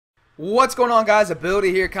What's going on, guys? Ability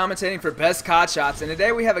here, commentating for BestCodShots, and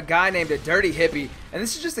today we have a guy named a Dirty Hippie, and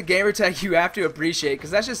this is just a gamer tag you have to appreciate because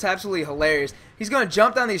that's just absolutely hilarious. He's going to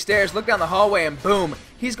jump down these stairs, look down the hallway, and boom,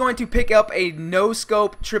 he's going to pick up a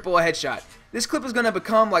no-scope triple headshot. This clip is going to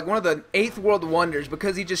become like one of the 8th world wonders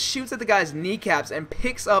because he just shoots at the guy's kneecaps and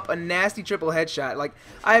picks up a nasty triple headshot. Like,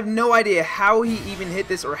 I have no idea how he even hit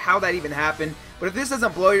this or how that even happened, but if this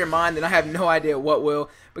doesn't blow your mind, then I have no idea what will.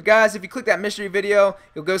 But guys, if you click that mystery video,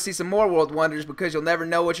 you'll go see some more world wonders because you'll never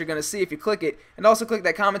know what you're going to see if you click it. And also click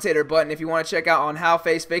that commentator button if you want to check out on how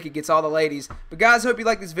Face Fake It gets all the ladies. But guys, hope you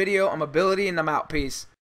like this video. I'm Ability and I'm out. Peace.